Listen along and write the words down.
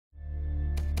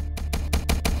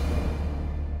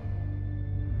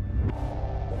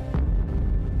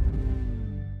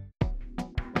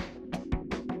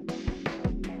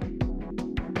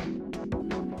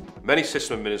Many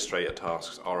system administrator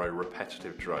tasks are a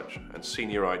repetitive drudge, and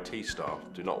senior IT staff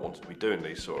do not want to be doing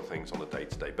these sort of things on a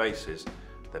day-to-day basis.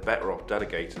 They're better off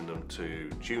delegating them to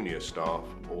junior staff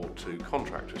or to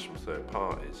contractors from third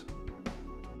parties.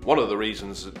 One of the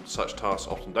reasons that such tasks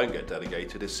often don't get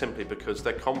delegated is simply because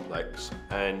they're complex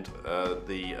and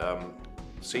the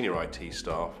senior IT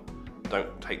staff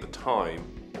don't take the time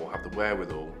or have the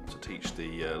wherewithal to teach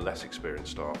the less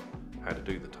experienced staff how to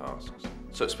do the tasks.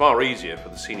 So it's far easier for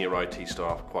the senior IT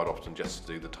staff quite often just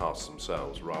to do the tasks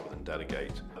themselves rather than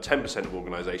delegate. 10% of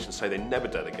organisations say they never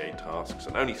delegate tasks,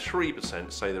 and only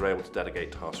 3% say they're able to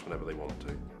delegate tasks whenever they want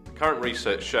to. Current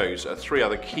research shows three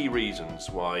other key reasons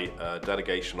why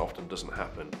delegation often doesn't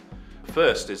happen. The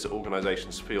first is that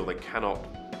organisations feel they cannot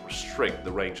restrict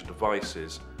the range of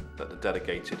devices that the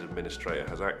delegated administrator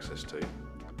has access to.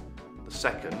 The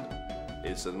second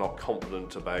is they're not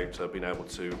confident about being able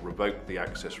to revoke the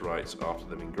access rights after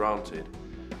they've been granted.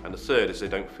 And the third is they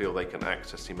don't feel they can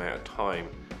access the amount of time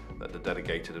that the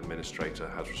delegated administrator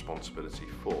has responsibility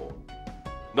for.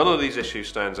 None of these issues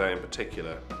stands out in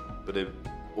particular, but if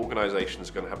organisations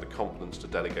are going to have the confidence to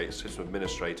delegate system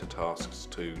administrator tasks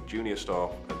to junior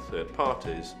staff and third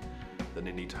parties, then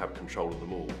they need to have control of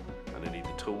them all, and they need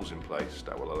the tools in place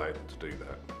that will allow them to do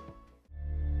that.